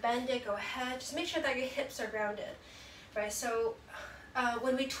 If you want to bend it, go ahead. Just make sure that your hips are grounded, right? So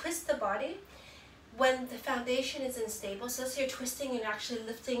when we twist the body, when the foundation is unstable, so let's say you're twisting and actually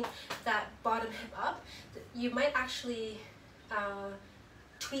lifting that bottom hip up, you might actually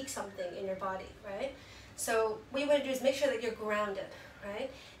tweak something in your body, right? So what you want to do is make sure that you're grounded,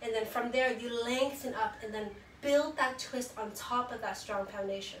 right? And then from there, you lengthen up and then build that twist on top of that strong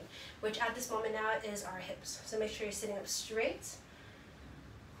foundation, which at this moment now is our hips. So make sure you're sitting up straight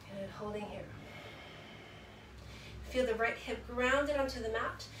and holding here. Feel the right hip grounded onto the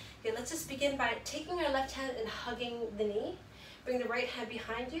mat. Okay, let's just begin by taking our left hand and hugging the knee. Bring the right hand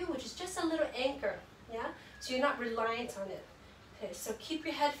behind you, which is just a little anchor, yeah? So you're not reliant on it. Okay, so keep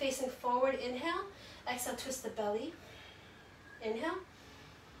your head facing forward, inhale. Exhale, twist the belly. Inhale.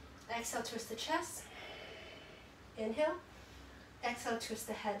 Exhale, twist the chest. Inhale. Exhale, twist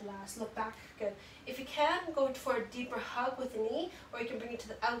the head last. Look back. Good. If you can, go for a deeper hug with the knee, or you can bring it to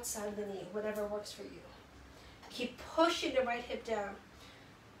the outside of the knee, whatever works for you. Keep pushing the right hip down.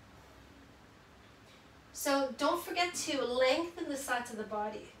 So don't forget to lengthen the sides of the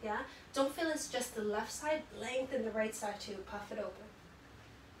body, yeah? Don't feel it's just the left side, lengthen the right side too, puff it open.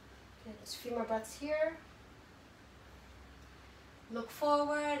 Okay, just a few more breaths here. Look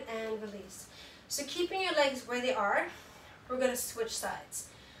forward and release. So keeping your legs where they are, we're gonna switch sides.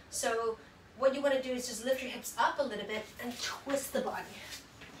 So what you wanna do is just lift your hips up a little bit and twist the body,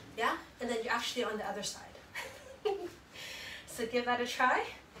 yeah? And then you're actually on the other side. So give that a try.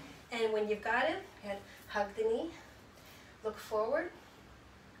 And when you've got it, hug the knee, look forward,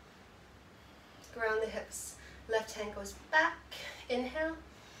 ground the hips. Left hand goes back, inhale,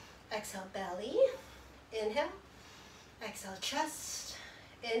 exhale belly, inhale, exhale chest,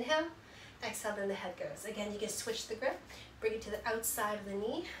 inhale, exhale then the head goes. Again, you can switch the grip, bring it to the outside of the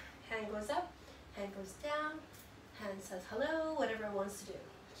knee, hand goes up, hand goes down, hand says hello, whatever it wants to do.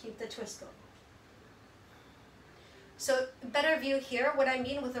 Keep the twist going. So better view here, what I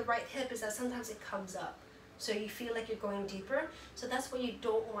mean with the right hip is that sometimes it comes up. So you feel like you're going deeper. So that's what you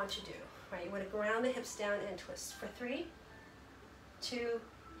don't want to do, right? You want to ground the hips down and twist for 3, 2,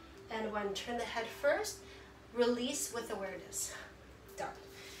 and 1. Turn the head first, release with awareness. Done.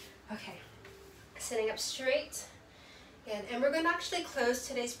 Okay, sitting up straight. And we're going to actually close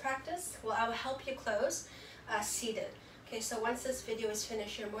today's practice. Well, I will help you close seated. Okay, so once this video is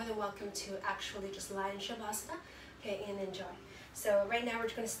finished, you're more than welcome to actually just lie in Shavasana. Okay, and enjoy. So right now we're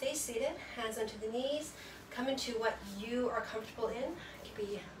just going to stay seated, hands onto the knees, come into what you are comfortable in. It could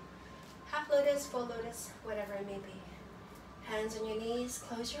be half lotus, full lotus, whatever it may be. Hands on your knees,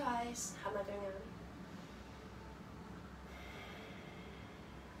 close your eyes. Hamadangan.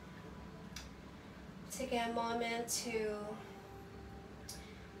 Take a moment to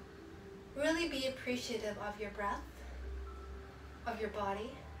really be appreciative of your breath, of your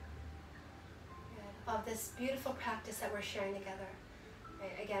body, of this beautiful practice that we're sharing together.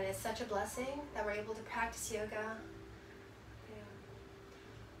 Again, it's such a blessing that we're able to practice yoga,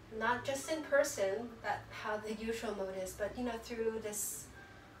 not just in person, that how the usual mode is, but through this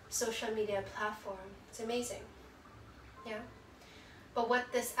social media platform. It's amazing. Yeah. But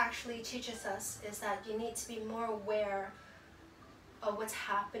what this actually teaches us is that you need to be more aware of what's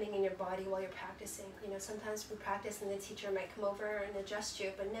happening in your body while you're practicing. Sometimes we practice and the teacher might come over and adjust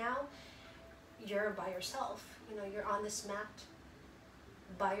you, but now you're by yourself. You're on this mat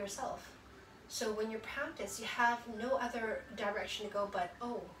by yourself. So when you practice, you have no other direction to go but,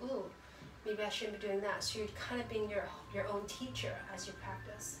 oh, ooh, maybe I shouldn't be doing that. So you're kind of being your own teacher as you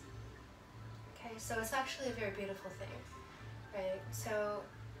practice. Okay, so it's actually a very beautiful thing, right? So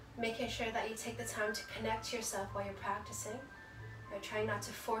making sure that you take the time to connect to yourself while you're practicing, right? Trying not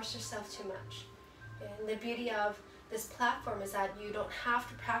to force yourself too much. And the beauty of this platform is that you don't have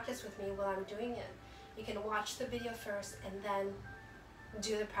to practice with me while I'm doing it. You can watch the video first and then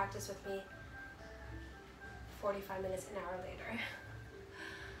do the practice with me 45 minutes, an hour later.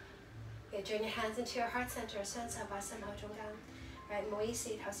 Okay, join your hands into your heart center, 雙手擺心口中間。Right， 唔好意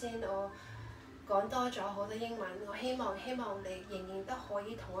思，頭先我講多咗好多英文，我希望你仍然都可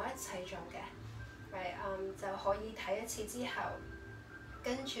以同我一齊做嘅。Right， 就可以睇一次之後，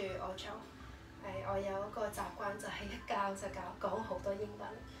跟住我做。我有一個習慣就係一教就講好多英文，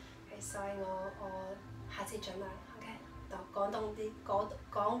所以我下次盡量 OK， 講多啲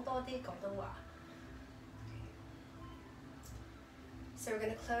廣東話。So we're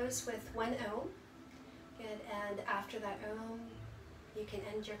going to close with one Om. Good, and after that Om, you can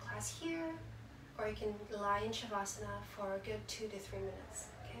end your class here, or you can lie in Shavasana for a good 2 to 3 minutes.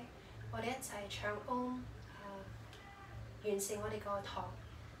 Okay， 我哋一齊唱 Om， 完成我哋個堂。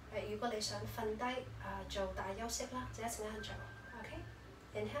如果你想瞓低做大休息啦，就一陣間做。OK，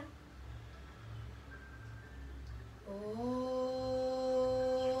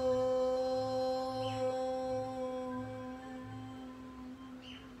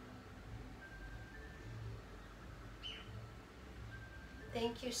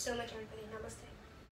 you so much, everybody. Namaste.